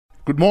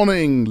Good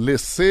morning,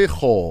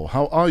 Lesego.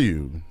 How are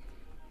you?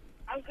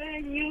 I'm good,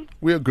 and you?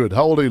 We are good.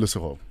 How old are you,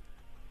 Lesego?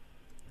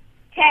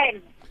 10.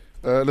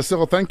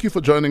 Lesego, thank you for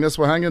joining us.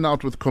 We're hanging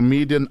out with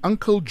comedian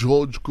Uncle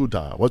George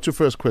Kuda. What's your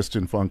first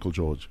question for Uncle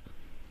George?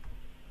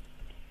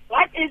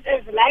 What is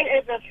as light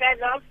as a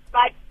feather,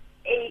 but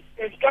the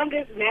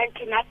strongest man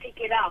cannot pick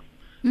it up?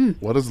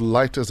 What is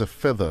light as a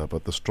feather,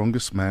 but the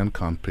strongest man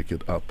can't pick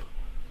it up?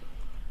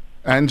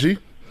 Angie?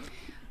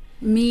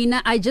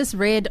 Mina, I just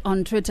read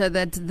on Twitter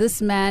that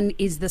this man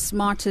is the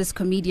smartest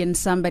comedian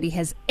somebody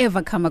has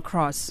ever come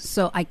across.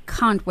 So I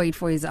can't wait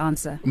for his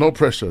answer. No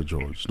pressure,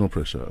 George. No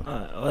pressure.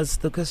 What's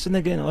the question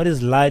again? What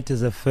is light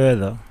as a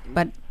feather?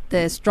 But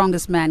the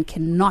strongest man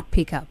cannot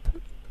pick up.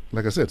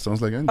 Like I said,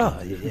 sounds like Angie.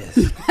 Oh, yes.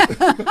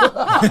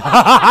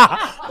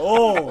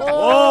 Oh,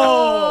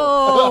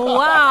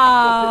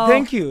 wow.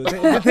 Thank you.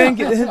 Thank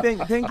you,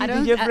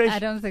 DJ Fresh. I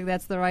don't think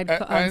that's the right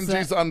answer.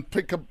 Angie's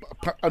unpickable.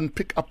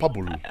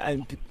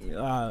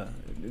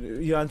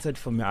 You answered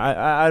for me.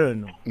 I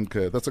don't know.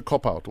 Okay, that's a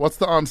cop-out. What's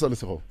the answer,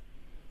 Lesego?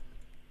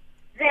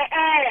 The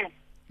air.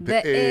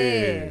 The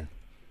air.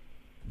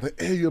 The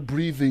air you're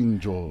breathing,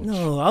 George.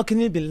 No, how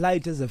can it be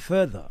light as a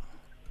feather?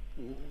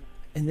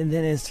 And then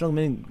a strong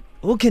man.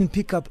 Who can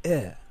pick up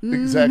air?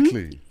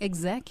 Exactly.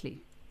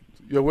 Exactly.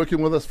 You're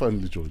working with us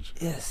finally, George.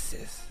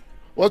 Yes.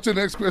 What's your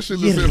next question,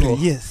 Lesego?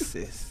 Yes.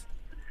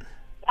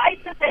 Why is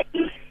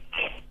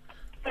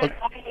the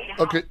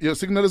Okay, your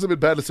signal is a bit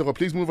bad, Lesego.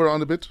 Please move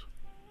around a bit.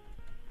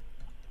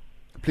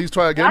 Please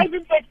try again.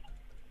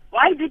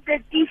 Why did the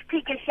thief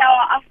take a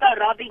shower after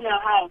robbing a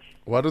house?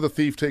 Why did the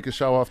thief take a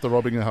shower after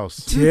robbing a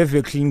house? To have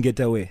a clean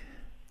getaway.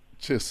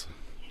 Cheers.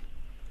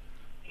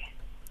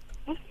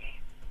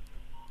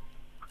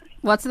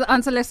 What's the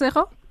answer,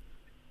 Lesego?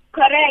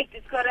 Correct,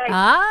 it's correct.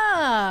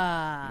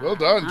 Well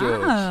done,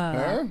 George.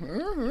 Huh?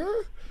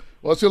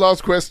 What's your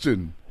last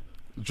question?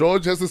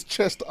 George has his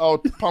chest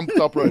out, pumped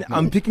up right now.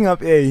 I'm picking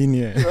up air in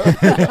here.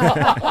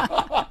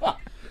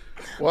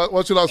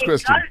 What's your last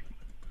question?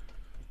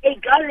 A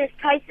girl is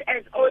twice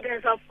as old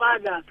as her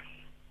father,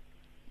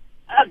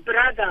 a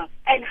brother,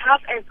 and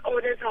half as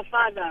old as her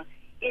father.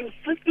 In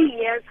 50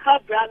 years, her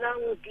brother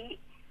will be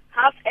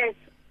half as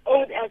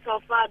old as her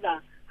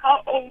father.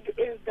 How old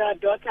is the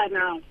daughter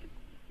now?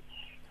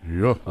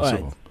 Yeah,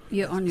 Right.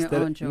 You're on your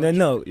own, George.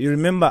 No. You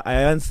remember I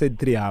answered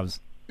 3 halves.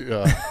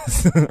 Yeah.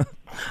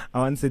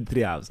 I answered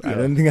 3 halves. I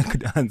don't think I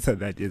could answer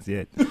that just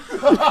yet.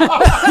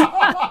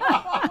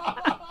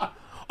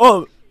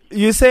 Oh,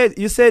 you said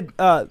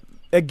a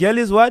girl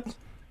is what?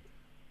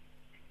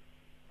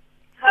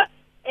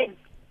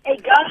 A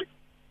girl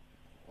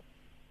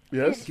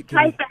Yes? is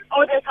twice as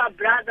old as her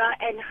brother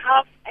and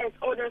half as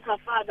old as her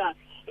father.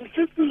 In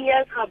 50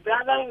 years, her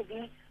brother will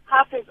be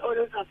half as old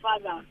as her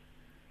father.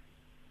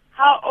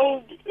 How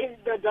old is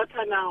the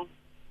daughter now?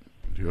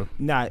 Yeah.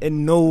 Nah,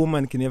 and no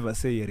woman can ever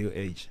say your real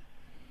age.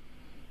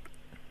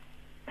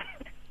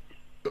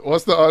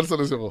 What's the answer,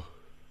 Lesego?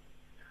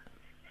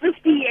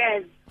 50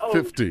 years old.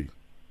 50.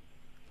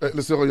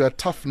 Lesego, you're a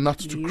tough nut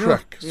to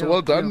crack. So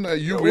well done.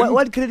 You win.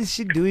 What grade is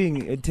she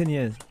doing at 10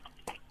 years?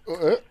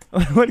 Eh?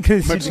 What grade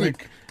is she Next doing?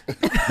 week.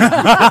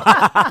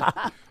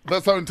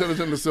 That's how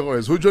intelligent Lesego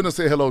is. Who do you want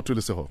to say hello to,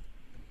 Lesego?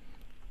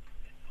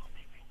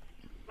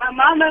 My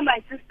mom and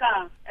my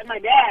sister and my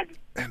dad.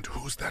 And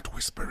who's that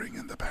whispering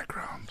in the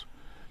background?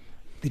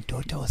 The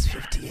daughter was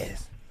 50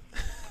 years.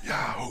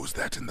 Yeah, who's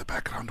that in the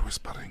background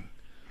whispering?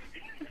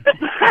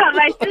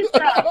 My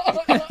sister.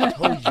 I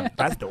told you,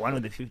 that's the one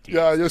with the 50.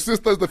 Yeah, your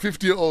sister's the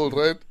 50-year-old,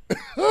 right?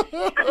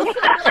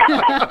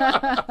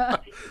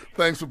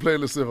 Thanks for playing,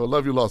 Lesego.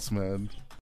 Love you lots, man.